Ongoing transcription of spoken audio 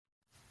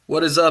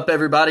What is up,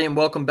 everybody, and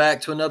welcome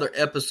back to another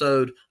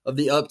episode of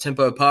the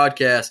Uptempo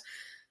Podcast.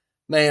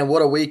 Man,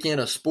 what a weekend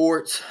of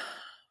sports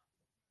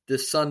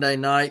this Sunday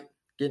night,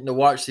 getting to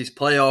watch these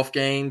playoff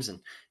games, and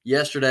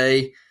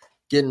yesterday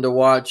getting to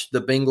watch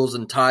the Bengals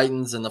and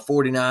Titans and the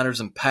 49ers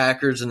and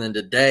Packers, and then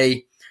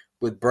today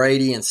with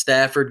Brady and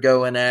Stafford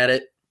going at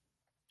it,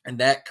 and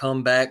that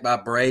comeback by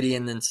Brady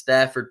and then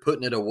Stafford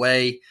putting it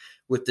away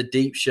with the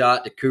deep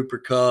shot to Cooper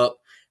Kupp,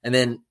 and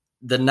then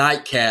the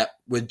nightcap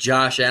with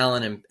Josh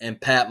Allen and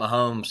Pat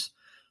Mahomes.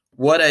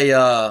 What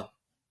a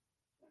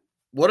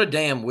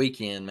damn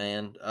weekend,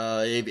 man!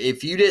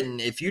 If you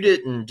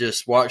didn't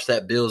just watch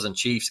that Bills and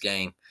Chiefs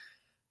game,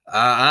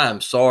 I am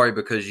sorry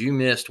because you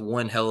missed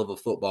one hell of a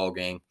football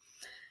game.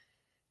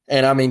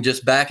 And I mean,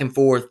 just back and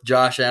forth,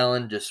 Josh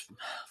Allen just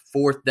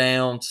fourth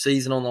down,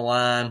 season on the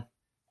line,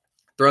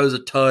 throws a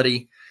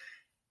tutty,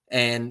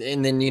 and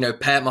then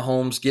Pat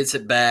Mahomes gets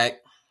it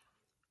back.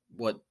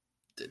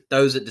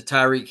 Throws it to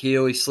Tyreek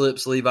Hill. He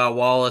slips Levi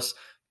Wallace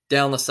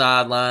down the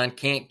sideline,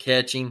 can't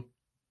catch him.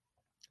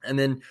 And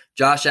then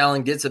Josh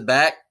Allen gets it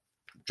back,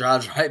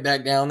 drives right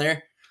back down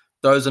there,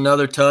 throws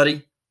another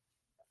tutty.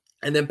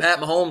 And then Pat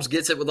Mahomes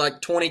gets it with like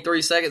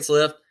 23 seconds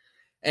left,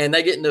 and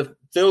they get into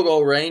field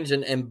goal range,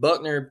 and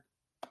Buckner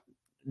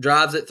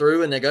drives it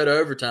through, and they go to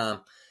overtime.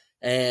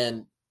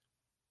 And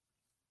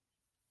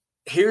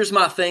here's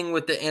my thing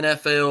with the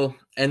NFL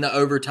and the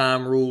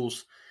overtime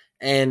rules.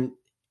 And,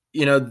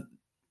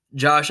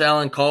 Josh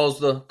Allen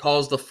calls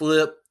the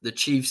flip. The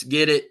Chiefs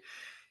get it,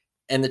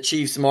 and the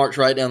Chiefs march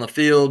right down the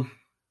field.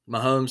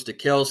 Mahomes to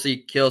Kelsey.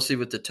 Kelsey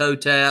with the toe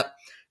tap,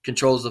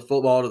 controls the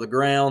football to the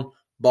ground.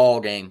 Ball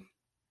game.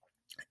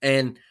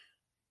 And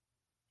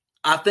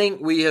I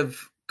think we have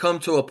come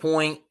to a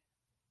point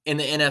in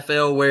the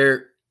NFL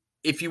where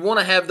if you want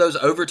to have those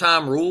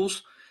overtime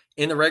rules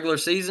in the regular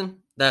season,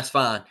 that's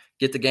fine.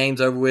 Get the games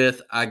over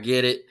with. I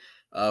get it.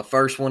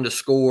 First one to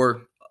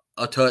score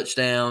a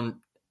touchdown.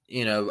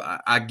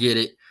 I get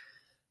it.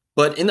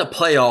 But in the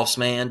playoffs,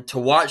 man, to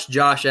watch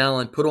Josh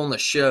Allen put on the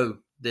show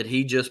that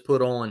he just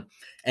put on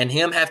and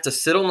him have to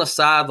sit on the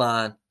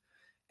sideline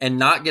and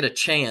not get a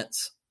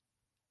chance,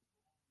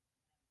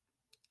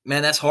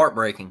 man, that's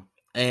heartbreaking.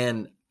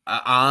 And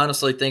I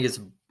honestly think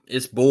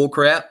it's bull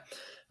crap.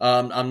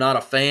 I'm not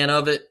a fan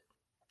of it.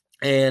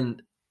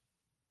 And,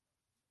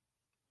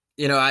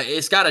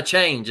 it's got to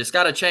change. It's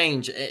got to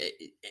change.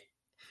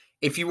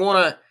 If you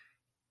want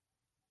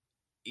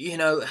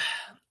to,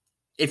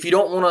 if you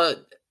don't want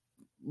to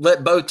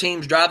let both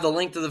teams drive the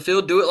length of the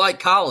field, do it like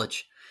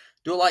college.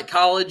 Do it like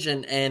college,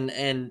 and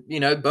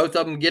both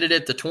of them get it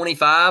at the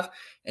 25,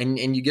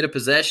 and you get a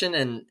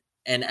possession,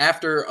 and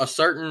after a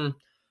certain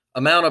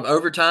amount of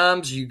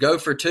overtimes, you go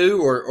for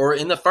two, or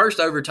in the first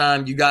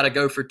overtime, you got to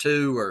go for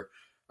two,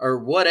 or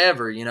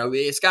whatever.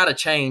 It's got to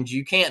change.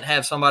 You can't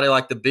have somebody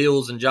like the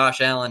Bills and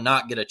Josh Allen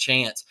not get a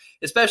chance,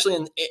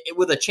 especially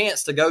with a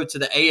chance to go to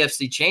the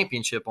AFC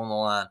Championship on the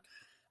line.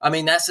 I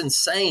mean, that's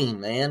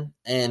insane, man.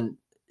 And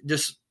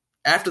just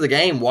after the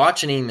game,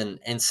 watching him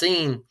and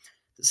seeing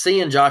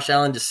Josh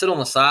Allen just sit on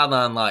the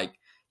sideline like,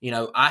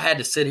 I had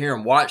to sit here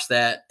and watch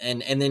that.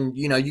 And then,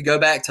 you go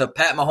back to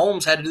Pat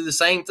Mahomes had to do the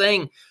same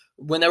thing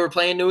when they were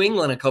playing New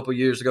England a couple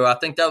years ago. I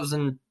think that was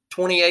in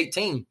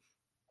 2018.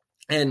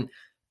 And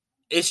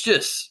it's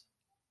just,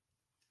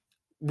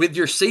 with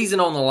your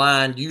season on the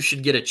line, you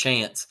should get a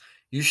chance.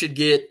 You should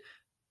get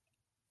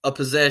a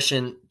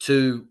possession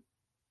to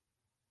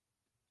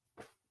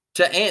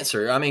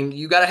answer. I mean,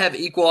 you got to have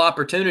equal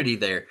opportunity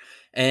there.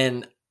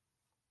 And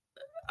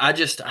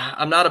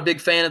I'm not a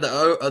big fan of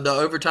the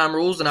overtime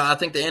rules, and I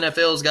think the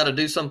NFL's got to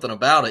do something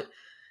about it.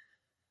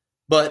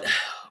 But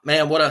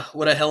man, what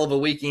a hell of a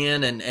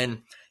weekend.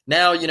 And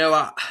now,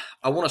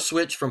 I want to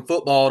switch from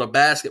football to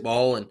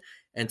basketball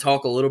and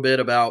talk a little bit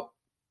about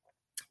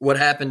what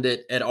happened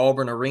at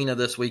Auburn Arena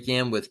this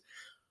weekend with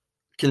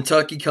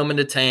Kentucky coming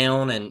to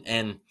town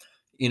and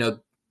the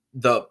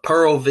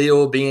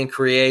Pearlville being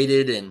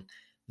created, and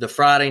the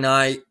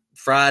Friday,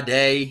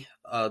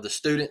 the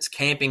students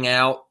camping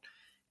out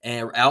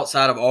and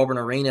outside of Auburn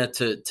Arena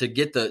to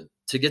get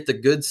the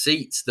good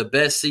seats, the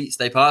best seats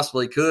they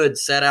possibly could,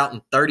 sat out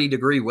in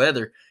 30-degree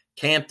weather,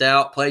 camped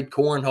out, played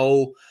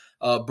cornhole.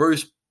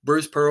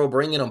 Bruce Pearl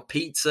bringing them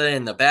pizza,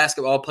 and the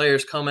basketball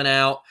players coming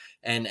out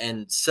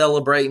and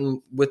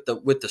celebrating with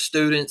the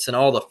students and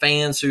all the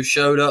fans who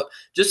showed up.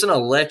 Just an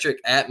electric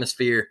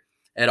atmosphere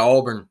at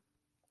Auburn.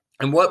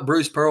 And what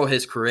Bruce Pearl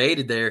has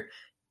created there,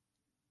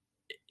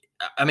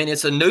 I mean,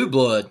 it's a new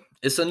blood.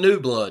 It's a new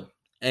blood.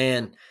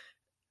 And,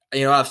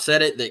 I've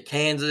said it that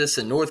Kansas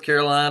and North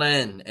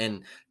Carolina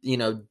and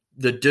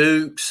the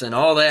Dukes and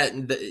all that,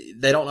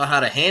 they don't know how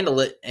to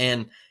handle it.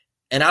 And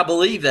I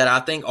believe that.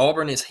 I think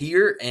Auburn is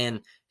here, and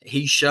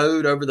he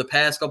showed over the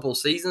past couple of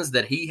seasons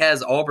that he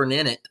has Auburn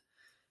in it,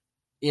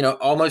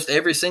 almost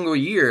every single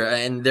year.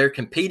 And they're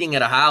competing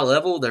at a high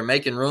level. They're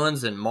making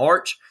runs in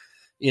March.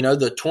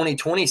 The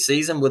 2020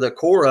 season with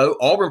Okoro,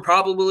 Auburn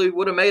probably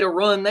would have made a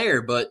run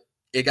there, but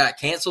it got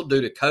canceled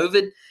due to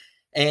COVID.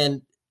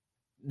 And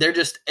they're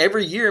just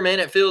every year, man,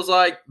 it feels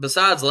like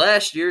besides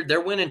last year,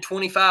 they're winning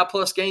 25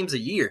 plus games a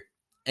year.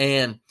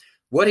 And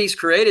what he's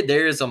created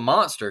there is a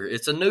monster.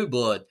 It's a new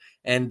blood.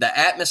 And the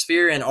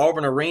atmosphere in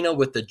Auburn Arena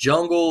with the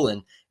jungle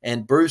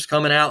and Bruce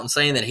coming out and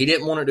saying that he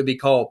didn't want it to be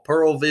called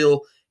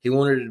Pearlville. He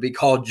wanted it to be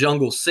called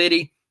Jungle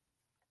City.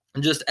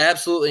 And just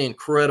absolutely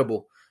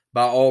incredible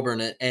by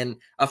Auburn. And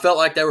I felt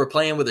like they were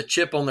playing with a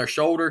chip on their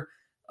shoulder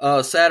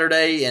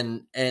Saturday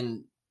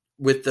and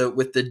with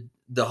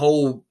the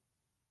whole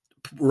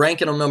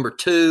ranking them number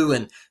 2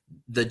 and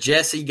the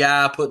Jesse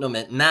guy putting them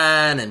at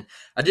 9. And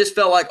I just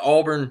felt like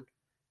Auburn,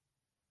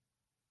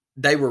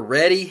 they were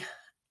ready,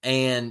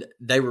 and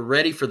they were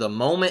ready for the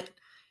moment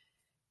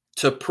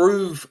to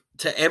prove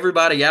to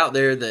everybody out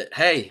there that,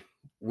 hey,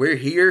 we're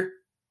here.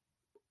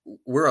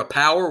 We're a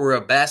power. We're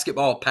a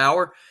basketball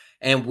power,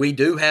 and we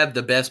do have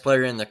the best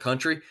player in the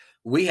country.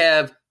 We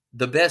have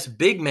the best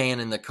big man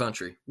in the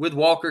country with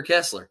Walker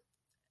Kessler.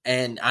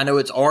 And I know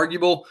it's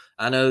arguable.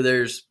 I know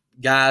there's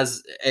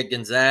guys at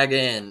Gonzaga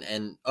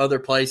and other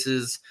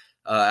places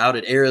out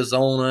at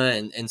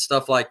Arizona and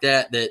stuff like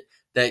that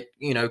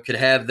you know could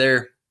have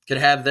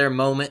their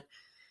moment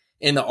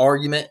in the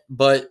argument.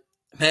 But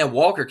man,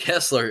 Walker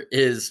Kessler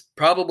is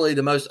probably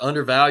the most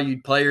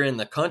undervalued player in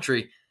the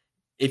country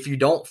if you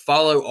don't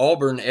follow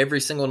Auburn every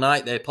single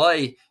night they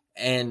play.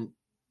 And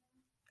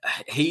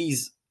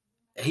he's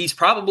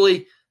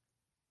probably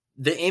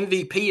the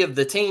MVP of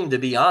the team, to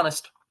be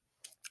honest.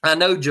 I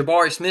know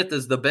Jabari Smith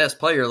is the best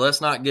player.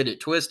 Let's not get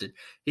it twisted.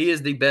 He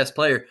is the best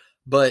player.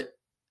 But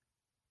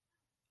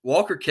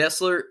Walker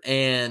Kessler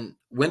and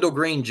Wendell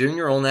Green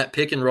Jr. on that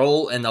pick and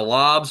roll and the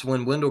lobs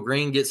when Wendell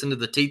Green gets into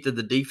the teeth of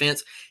the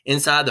defense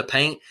inside the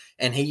paint,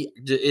 and he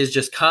is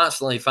just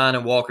constantly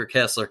finding Walker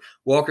Kessler.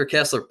 Walker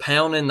Kessler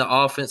pounding the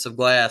offensive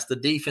glass, the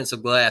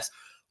defensive glass.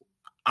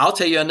 I'll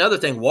tell you another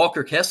thing.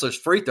 Walker Kessler's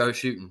free throw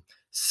shooting,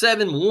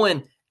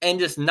 7-1, and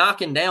just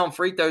knocking down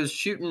free throws,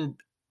 shooting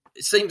 –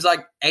 it seems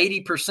like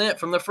 80%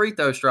 from the free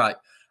throw strike.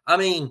 I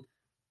mean,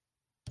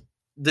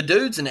 the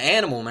dude's an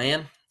animal,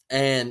 man.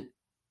 And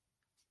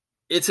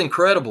it's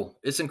incredible.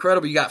 It's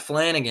incredible. You got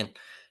Flanagan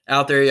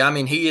out there. I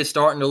mean, he is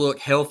starting to look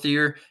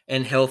healthier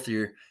and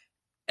healthier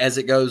as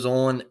it goes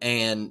on.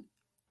 And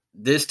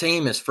this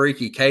team is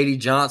freaky. Katie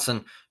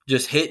Johnson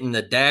just hitting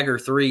the dagger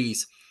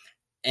threes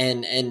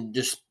and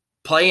just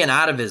playing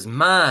out of his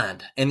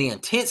mind, and the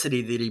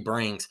intensity that he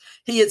brings.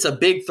 He hits a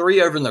big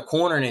 3 over in the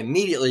corner and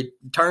immediately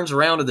turns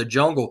around to the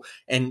jungle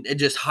and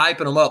just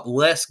hyping them up.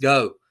 Let's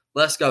go.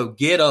 Let's go.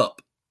 Get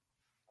up.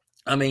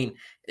 I mean,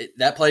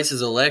 that place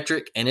is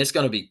electric, and it's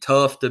going to be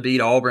tough to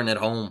beat Auburn at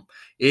home.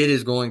 It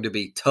is going to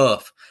be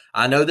tough.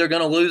 I know they're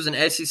going to lose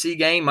an SEC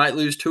game, might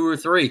lose 2 or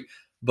 3,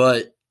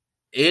 but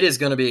it is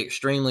going to be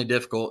extremely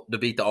difficult to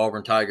beat the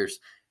Auburn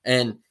Tigers.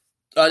 And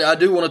I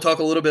do want to talk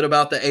a little bit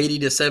about the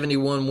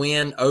 80-71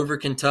 win over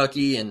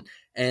Kentucky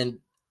and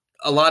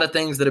a lot of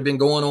things that have been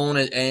going on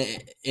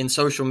in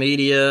social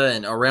media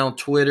and around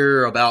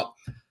Twitter about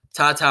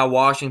Ty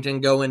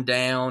Washington going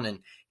down, and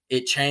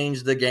it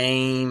changed the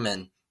game,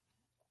 and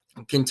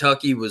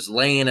Kentucky was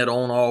laying it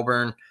on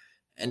Auburn.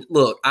 And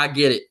look, I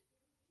get it.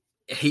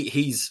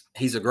 He's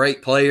a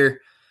great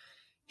player.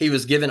 He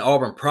was giving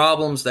Auburn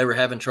problems. They were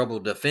having trouble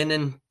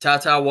defending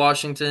Ty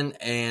Washington,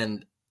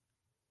 and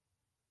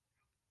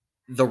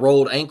the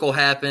rolled ankle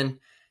happened.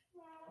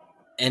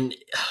 And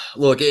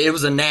look, it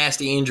was a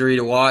nasty injury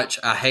to watch.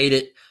 I hate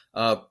it.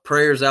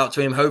 Prayers out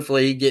to him.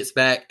 Hopefully he gets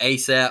back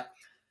ASAP.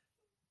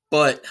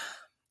 But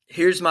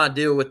here's my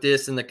deal with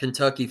this in the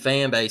Kentucky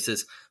fan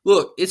bases.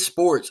 Look, it's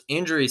sports.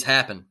 Injuries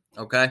happen,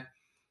 okay?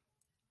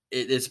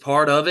 It's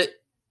part of it.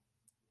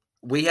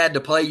 We had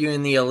to play you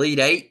in the Elite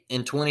Eight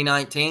in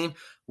 2019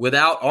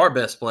 without our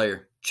best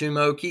player,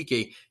 Chumo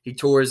Kiki. He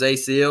tore his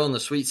ACL in the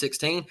Sweet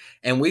 16,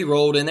 and we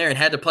rolled in there and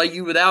had to play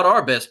you without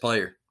our best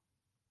player.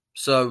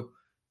 So,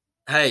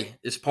 hey,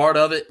 it's part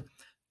of it.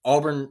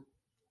 Auburn,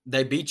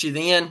 they beat you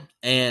then,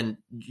 and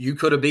you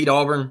could have beat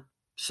Auburn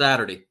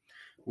Saturday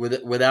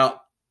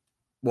without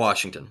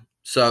Washington.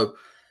 So,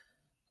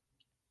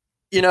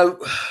 you know,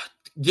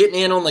 getting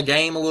in on the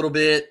game a little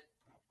bit,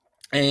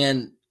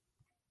 and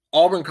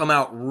Auburn come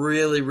out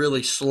really,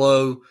 really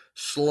slow,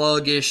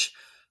 sluggish,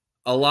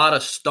 a lot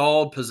of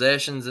stalled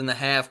possessions in the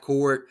half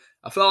court.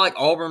 I felt like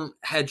Auburn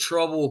had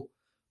trouble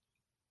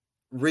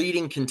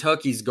reading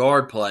Kentucky's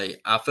guard play.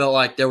 I felt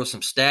like there was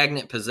some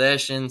stagnant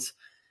possessions.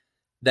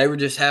 They were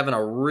just having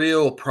a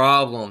real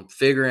problem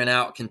figuring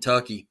out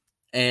Kentucky.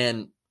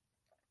 And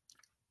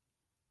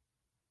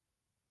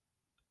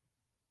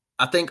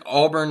I think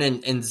Auburn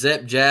and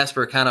Zep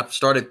Jasper kind of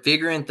started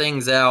figuring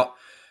things out.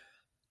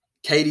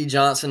 Katie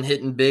Johnson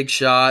hitting big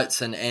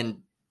shots and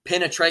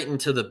penetrating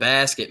to the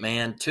basket,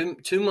 man.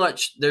 Too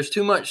much. There's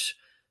too much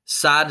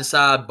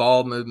side-to-side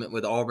ball movement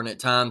with Auburn at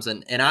times.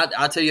 And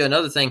I tell you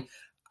another thing.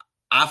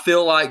 I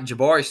feel like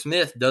Jabari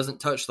Smith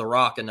doesn't touch the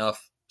rock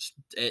enough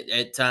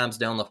at times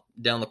down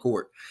the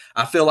court.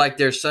 I feel like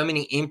there's so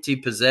many empty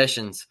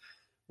possessions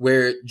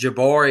where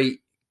Jabari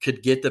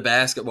could get the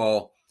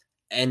basketball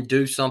and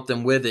do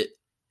something with it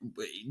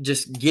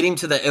just get him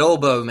to the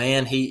elbow,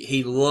 man.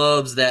 He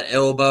loves that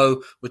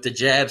elbow with the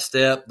jab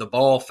step, the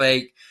ball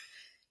fake,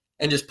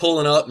 and just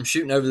pulling up and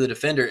shooting over the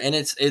defender. And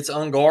it's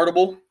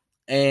unguardable.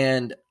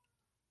 And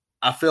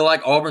I feel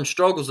like Auburn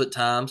struggles at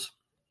times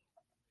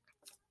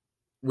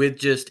with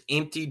just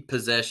emptied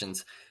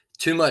possessions.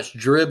 Too much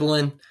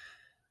dribbling,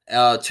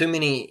 too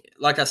many,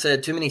 like I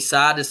said, too many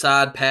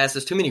side-to-side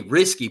passes, too many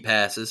risky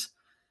passes.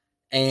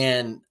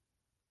 And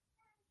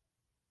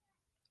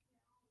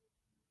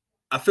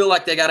I feel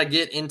like they got to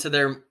get into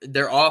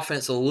their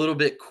offense a little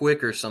bit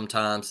quicker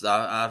sometimes.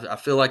 I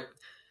feel like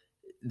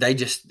they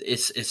just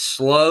it's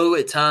slow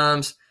at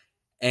times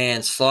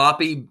and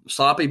sloppy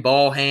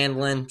ball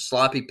handling,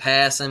 sloppy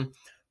passing,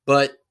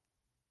 but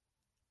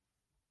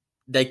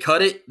they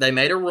cut it. They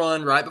made a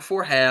run right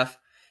before half,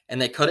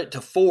 and they cut it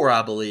to 4,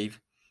 I believe.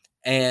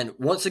 And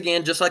once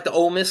again, just like the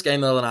Ole Miss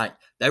game the other night,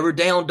 they were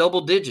down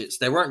double digits.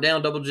 They weren't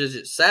down double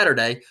digits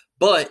Saturday,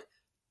 but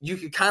you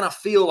could kind of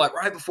feel like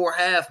right before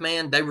half,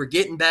 man, they were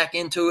getting back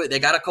into it. They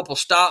got a couple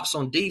stops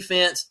on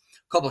defense,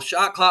 a couple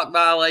shot clock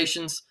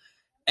violations,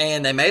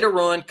 and they made a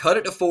run, cut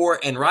it to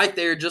 4, and right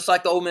there, just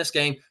like the Ole Miss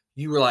game,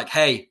 you were like,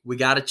 hey, we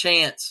got a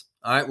chance.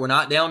 All right, we're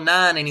not down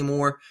 9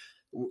 anymore.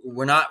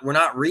 We're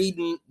not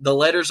reading the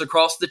letters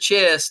across the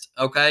chest,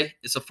 okay?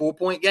 It's a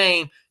 4-point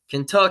game.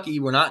 Kentucky,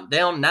 we're not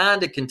down 9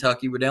 to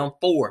Kentucky. We're down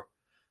 4.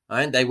 All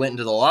right, they went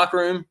into the locker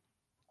room.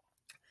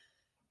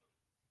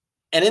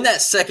 And in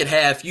that second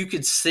half, you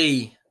could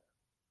see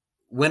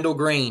Wendell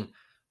Green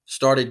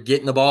started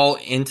getting the ball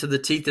into the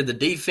teeth of the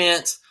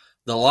defense.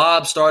 The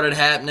lob started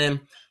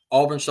happening.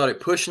 Auburn started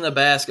pushing the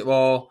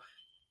basketball.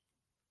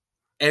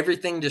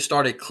 Everything just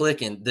started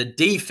clicking. The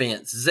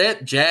defense,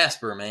 Zep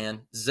Jasper,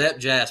 man. Zep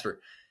Jasper,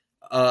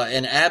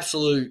 an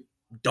absolute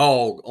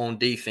dog on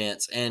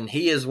defense. And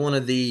he is one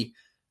of the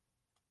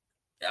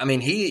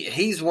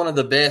he's one of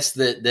the best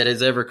that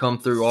has ever come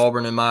through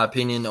Auburn, in my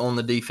opinion, on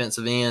the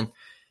defensive end.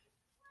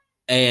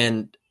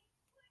 And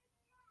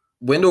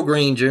Wendell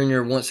Green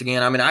Jr., once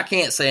again, I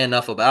can't say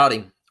enough about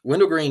him.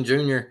 Wendell Green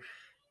Jr.,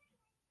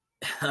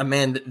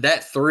 man,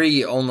 that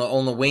 3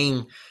 on the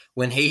wing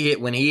when he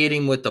hit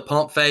him with the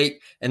pump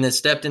fake and then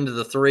stepped into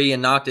the 3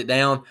 and knocked it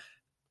down.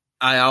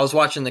 I was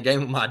watching the game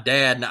with my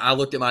dad, and I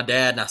looked at my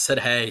dad and I said,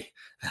 hey,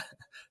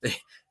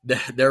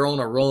 they're on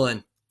a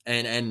run,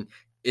 and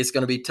it's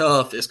going to be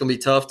tough. It's going to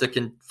be tough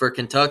for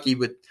Kentucky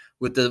with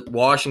the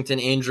Washington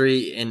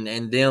injury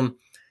and them,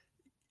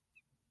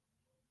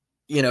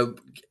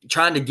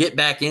 trying to get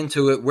back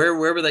into it. Where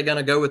were they going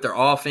to go with their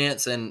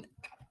offense? And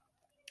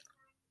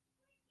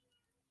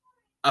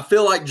I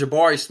feel like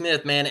Jabari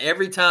Smith, man,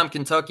 every time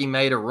Kentucky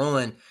made a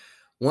run,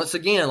 once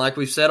again, like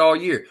we've said all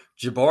year,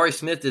 Jabari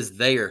Smith is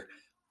there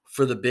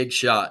for the big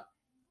shot.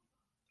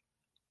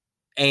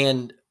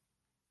 And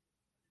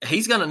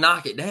he's going to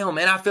knock it down,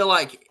 man. I feel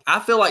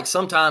like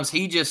sometimes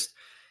he's just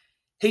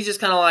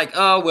kind of like,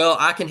 oh, well,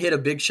 I can hit a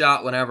big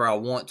shot whenever I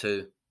want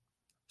to.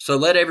 So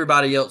let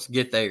everybody else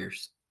get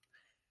theirs.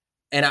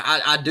 And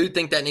I do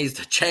think that needs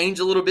to change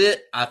a little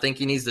bit. I think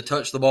he needs to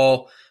touch the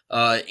ball.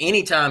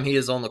 Anytime he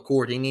is on the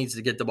court, he needs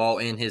to get the ball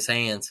in his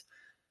hands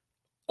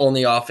on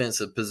the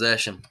offensive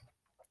possession.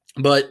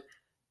 But,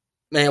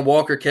 man,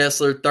 Walker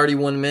Kessler,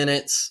 31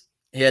 minutes.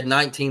 He had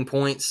 19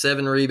 points,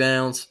 7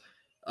 rebounds,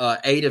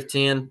 8 of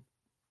 10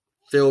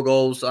 field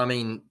goals.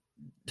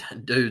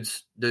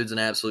 Dude's an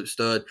absolute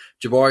stud.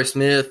 Jabari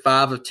Smith,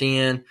 5 of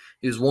 10.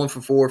 He was 1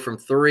 for 4 from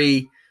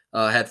 3,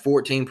 had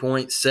 14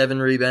 points, 7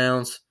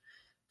 rebounds.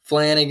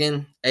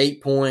 Flanagan,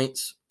 8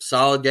 points.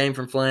 Solid game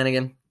from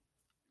Flanagan.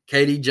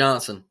 KD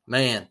Johnson,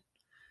 man.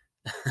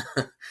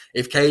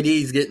 If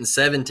KD's getting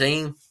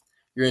 17,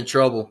 you're in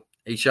trouble.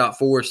 He shot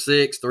 4 of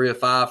 6, 3 of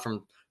 5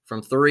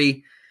 from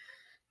 3.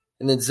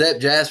 And then Zep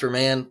Jasper,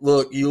 man,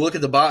 look, you look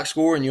at the box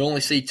score and you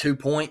only see 2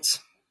 points.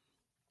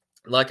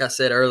 Like I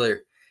said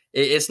earlier,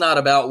 it's not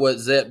about what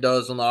Zep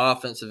does on the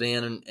offensive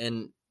end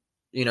and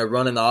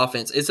running the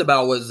offense. It's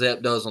about what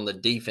Zep does on the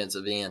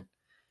defensive end.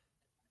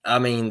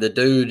 The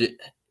dude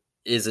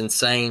is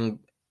insane.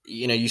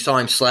 You saw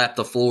him slap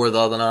the floor the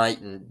other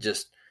night, and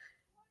just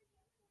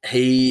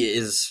he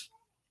is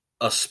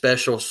a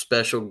special,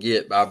 special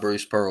get by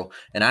Bruce Pearl,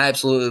 and I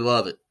absolutely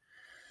love it.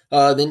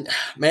 Then,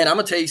 man, I'm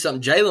going to tell you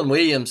something. Jalen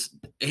Williams,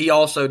 he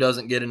also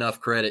doesn't get enough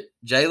credit.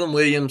 Jalen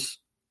Williams,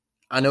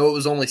 I know it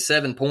was only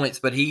 7 points,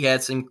 but he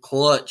had some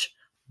clutch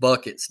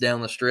buckets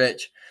down the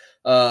stretch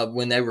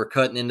when they were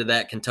cutting into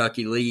that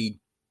Kentucky lead.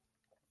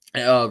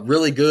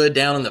 Really good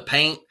down in the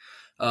paint.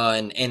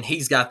 And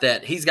he's got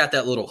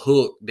that little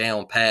hook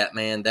down pat,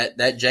 man. That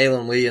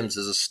Jalen Williams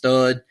is a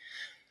stud.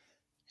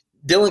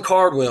 Dylan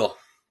Cardwell.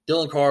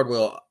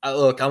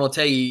 Look, I'm gonna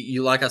tell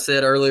you, like I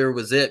said earlier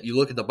with Zip, you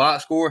look at the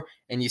box score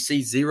and you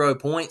see 0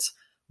 points,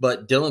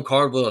 but Dylan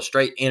Cardwell is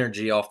straight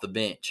energy off the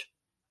bench.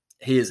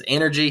 He is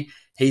energy.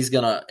 He's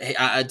gonna.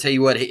 I tell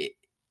you what,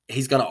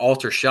 he's gonna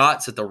alter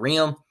shots at the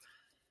rim.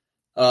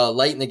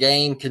 Late in the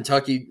game,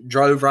 Kentucky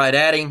drove right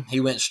at him. He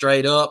went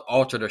straight up,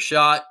 altered a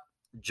shot.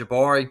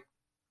 Jabari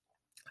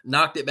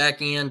knocked it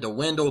back in to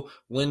Wendell.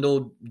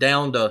 Wendell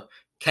down to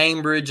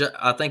Cambridge,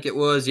 I think it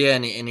was, yeah,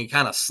 and he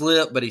kind of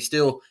slipped, but he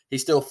still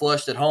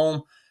flushed it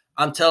home.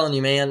 I'm telling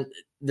you, man,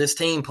 this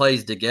team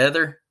plays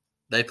together.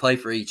 They play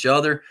for each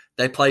other.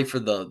 They play for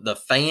the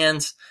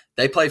fans.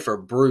 They play for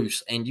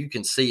Bruce, and you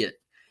can see it.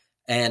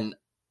 And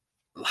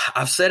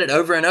I've said it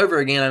over and over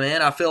again,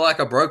 man. I feel like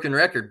a broken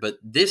record, but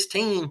this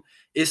team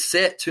is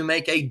set to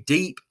make a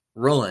deep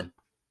run.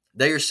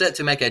 They are set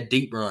to make a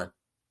deep run,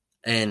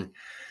 and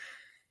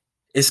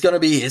it's gonna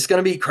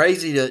be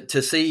crazy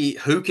to see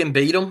who can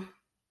beat them.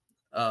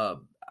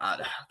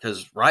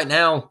 Because right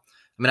now,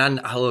 I mean,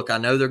 I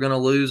know they're going to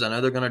lose. I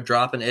know they're going to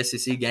drop an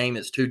SEC game.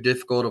 It's too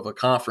difficult of a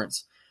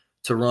conference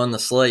to run the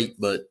slate,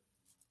 but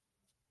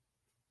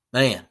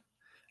man,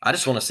 I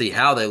just want to see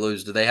how they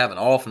lose. Do they have an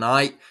off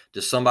night?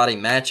 Does somebody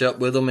match up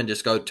with them and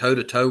just go toe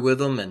to toe with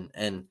them?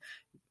 And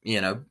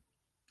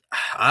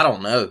I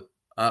don't know.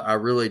 I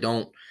really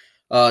don't.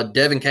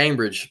 Devin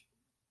Cambridge,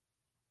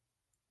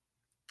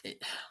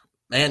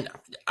 man,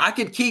 I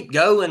could keep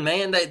going,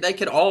 man. They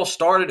could all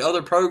start at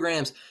other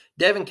programs.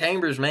 Devin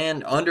Cambridge,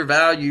 man,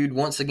 undervalued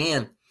once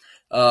again.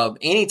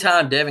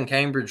 Anytime Devin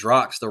Cambridge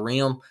rocks the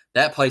rim,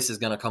 that place is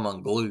going to come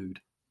unglued.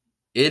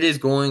 It is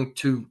going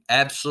to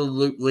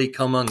absolutely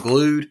come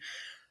unglued.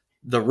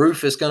 The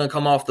roof is going to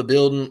come off the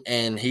building,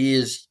 and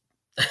he's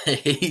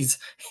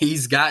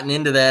gotten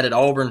into that at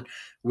Auburn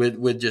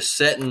with just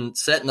setting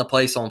the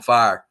place on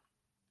fire.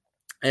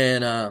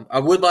 And I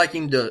would like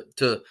him to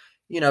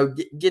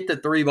get the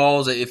three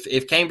balls.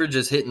 If Cambridge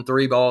is hitting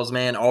three balls,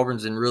 man,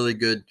 Auburn's in really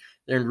good.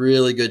 They're in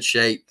really good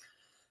shape.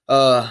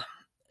 And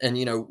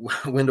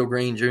Wendell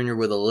Green Jr.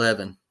 with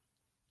 11.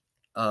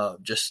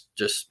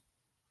 Just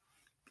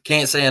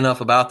can't say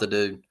enough about the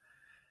dude.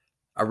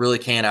 I really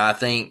can't. I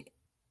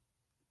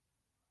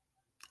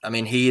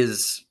mean, he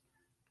is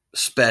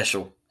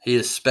special. He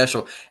is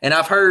special. And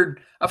I've heard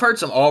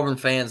some Auburn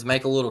fans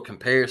make a little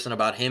comparison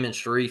about him and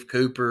Sharif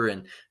Cooper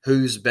and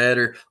who's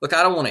better. Look,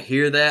 I don't want to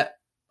hear that,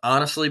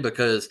 honestly,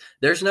 because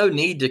there's no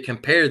need to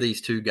compare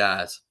these two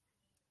guys.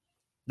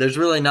 There's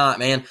really not,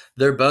 man.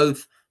 They're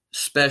both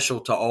special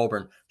to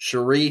Auburn.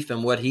 Sharif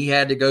and what he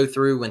had to go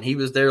through when he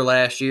was there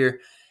last year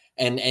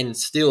and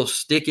still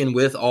sticking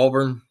with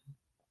Auburn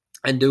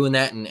and doing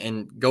that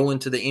and going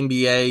to the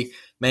NBA,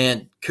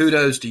 man,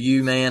 kudos to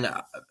you, man.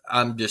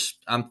 I'm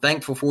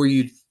thankful for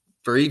you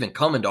for even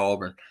coming to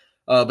Auburn.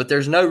 But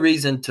there's no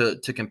reason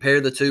to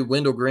compare the two.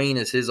 Wendell Green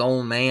is his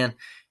own man,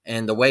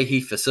 and the way he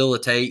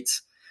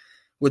facilitates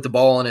with the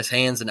ball in his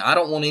hands, and I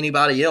don't want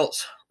anybody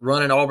else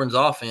running Auburn's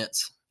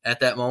offense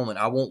at that moment.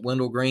 I want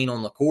Wendell Green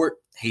on the court.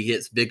 He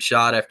hits big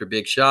shot after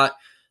big shot,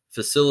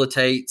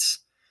 facilitates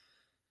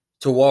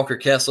to Walker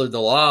Kessler. The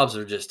lobs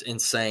are just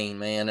insane,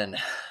 man, and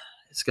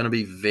it's going to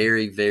be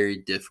very, very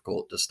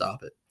difficult to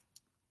stop it.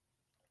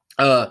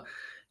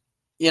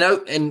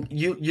 And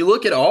you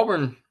look at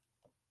Auburn,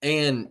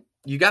 and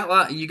you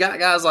got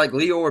guys like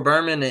Leor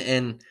Berman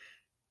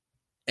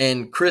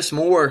and Chris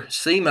Moore,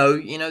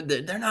 SEMO.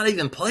 They're not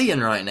even playing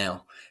right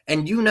now,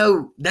 and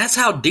that's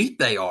how deep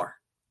they are.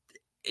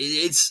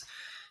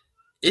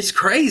 It's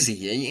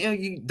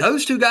crazy.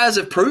 Those two guys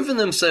have proven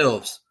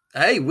themselves.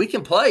 Hey, we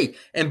can play,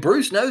 and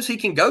Bruce knows he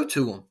can go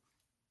to them.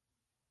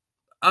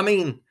 I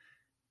mean,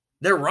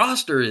 their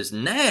roster is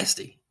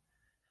nasty.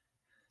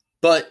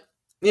 But,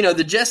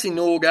 the Jesse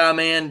Newell guy,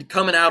 man,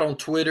 coming out on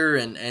Twitter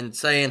and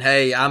saying,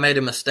 hey, I made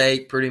a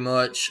mistake pretty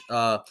much.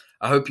 I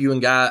hope you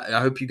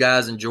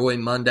guys enjoy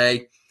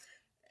Monday.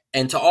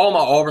 And to all my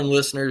Auburn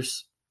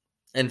listeners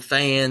and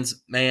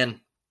fans,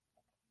 man,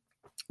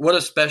 what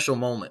a special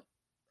moment.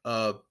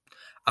 I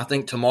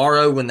think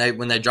tomorrow when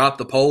they drop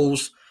the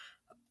polls,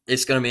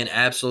 it's going to be an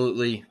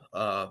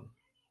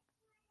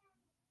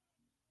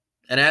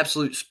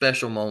absolute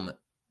special moment.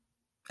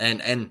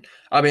 And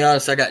I'll be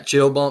honest, I got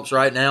chill bumps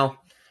right now.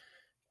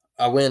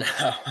 I went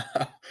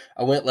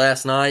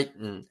last night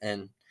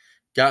and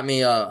got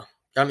me an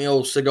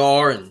old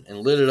cigar and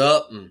lit it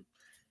up and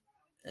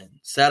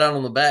sat out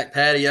on the back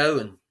patio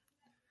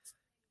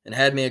and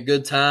had me a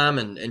good time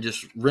and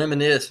just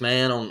reminisce,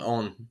 man,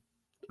 on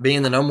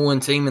being the number one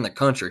team in the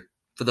country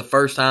for the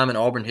first time in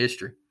Auburn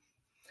history.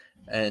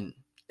 And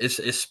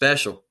it's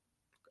special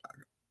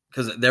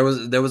because there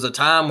was a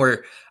time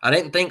where I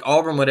didn't think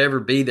Auburn would ever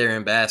be there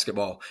in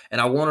basketball, and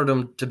I wanted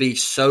them to be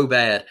so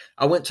bad.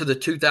 I went to the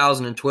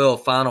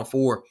 2012 Final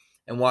Four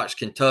and watched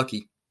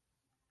Kentucky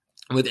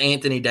with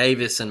Anthony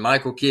Davis and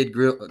Michael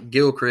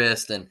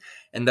Kidd-Gilchrist and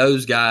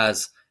those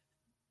guys.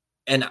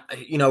 And,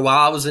 while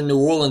I was in New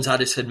Orleans, I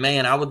just said,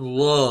 man, I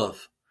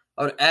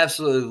would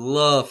absolutely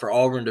love for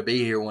Auburn to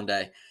be here one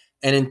day.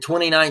 And in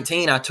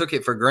 2019, I took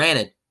it for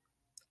granted.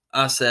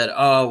 I said,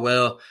 oh,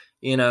 well,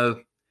 I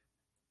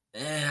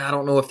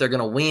don't know if they're going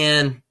to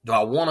win. Do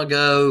I want to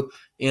go?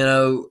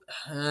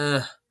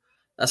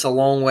 That's a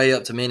long way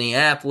up to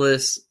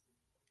Minneapolis.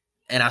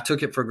 And I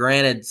took it for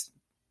granted,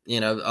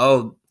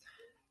 they'll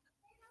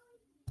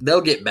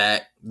get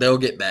back. They'll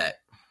get back.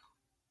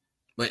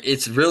 But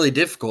it's really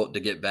difficult to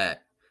get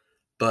back.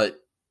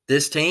 But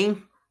this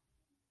team,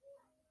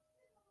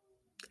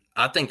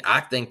 I think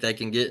they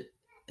can get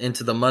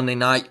into the Monday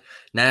night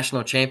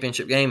national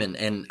championship game,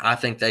 and I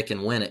think they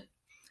can win it.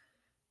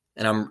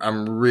 And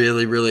I'm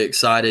really, really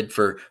excited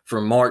for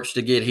March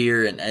to get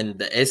here and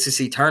the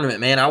SEC tournament.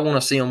 Man, I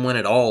want to see them win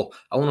it all.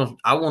 I want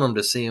them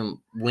to see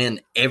them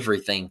win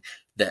everything.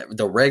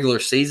 The regular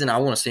season, I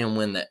want to see them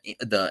win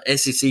the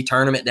SEC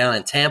tournament down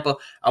in Tampa.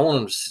 I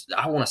want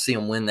to see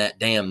them win that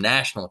damn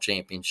national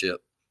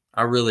championship.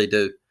 I really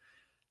do.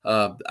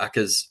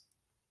 Because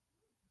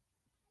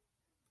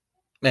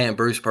man,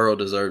 Bruce Pearl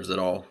deserves it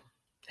all.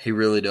 He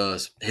really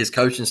does. His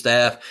coaching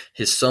staff,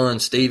 his son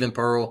Stephen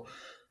Pearl,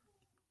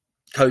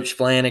 Coach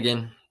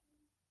Flanagan,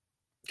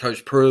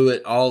 Coach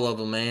Pruitt, all of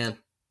them, man.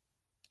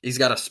 He's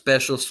got a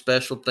special,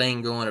 special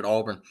thing going at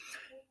Auburn,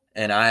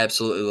 and I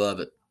absolutely love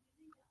it.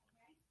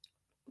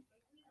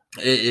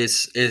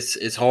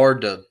 It's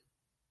hard to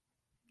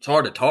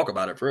talk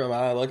about it for him.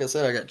 Like I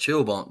said, I got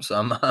chill bumps.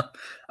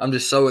 I'm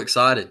just so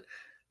excited.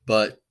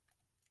 But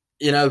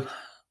you know,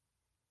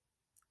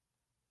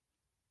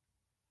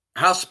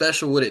 how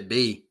special would it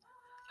be?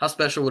 How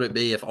special would it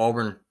be if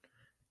Auburn,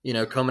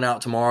 coming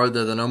out tomorrow,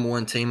 they're the number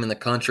one team in the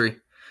country.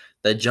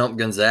 They jump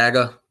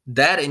Gonzaga.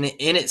 That in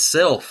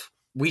itself,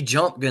 we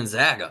jump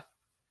Gonzaga.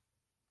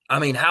 I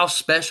mean, how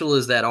special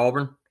is that,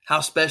 Auburn?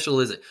 How special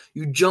is it?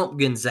 You jump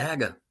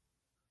Gonzaga.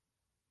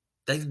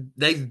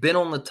 They've been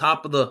on the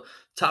top of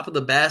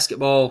the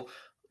basketball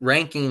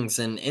rankings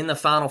and in the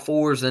Final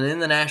Fours and in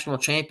the national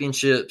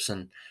championships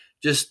and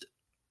just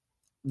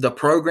the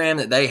program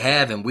that they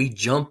have, and we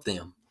jump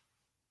them.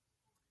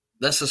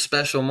 That's a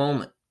special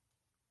moment.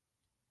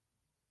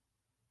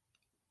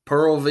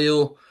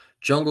 Pearlville,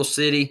 Jungle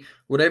City,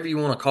 whatever you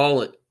want to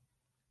call it,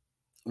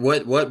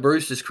 what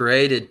Bruce has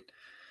created,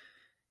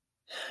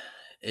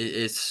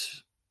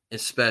 it's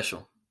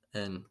special,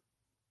 and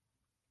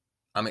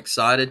I'm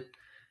excited.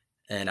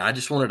 And I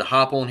just wanted to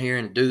hop on here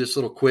and do this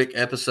little quick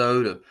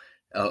episode of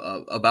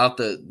about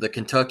the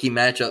Kentucky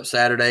matchup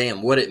Saturday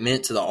and what it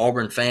meant to the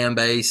Auburn fan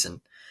base.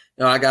 And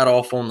I got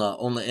off on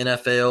the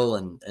NFL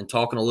and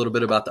talking a little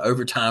bit about the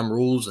overtime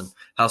rules and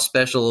how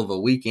special of a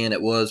weekend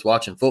it was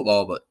watching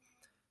football. But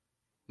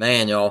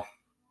man, y'all,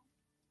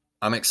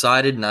 I'm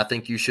excited, and I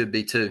think you should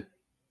be too.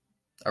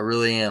 I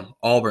really am.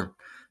 Auburn,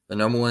 the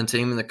number one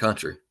team in the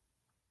country.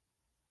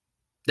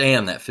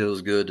 Damn, that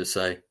feels good to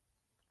say.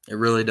 It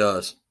really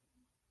does.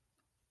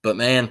 But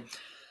man,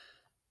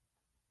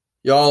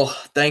 y'all,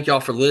 thank y'all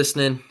for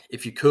listening.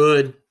 If you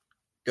could,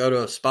 go to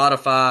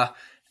Spotify,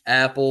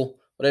 Apple,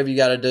 whatever you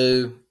got to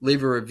do.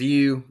 Leave a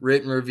review,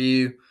 written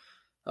review,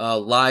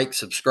 like,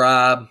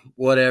 subscribe,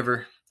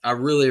 whatever. I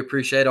really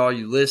appreciate all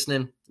you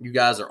listening. You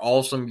guys are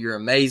awesome. You're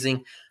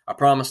amazing. I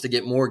promise to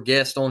get more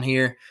guests on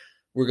here.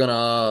 We're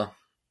gonna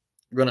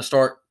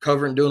start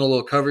doing a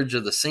little coverage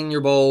of the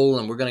Senior Bowl,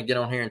 and we're gonna get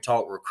on here and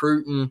talk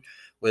recruiting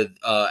with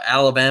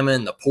Alabama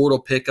and the portal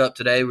pickup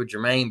today with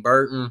Jermaine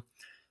Burton.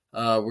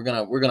 We're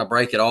gonna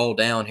break it all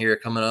down here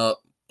coming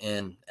up,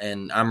 and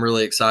I'm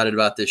really excited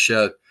about this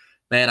show.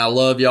 Man, I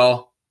love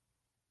y'all.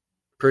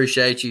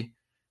 Appreciate you,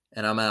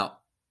 and I'm out.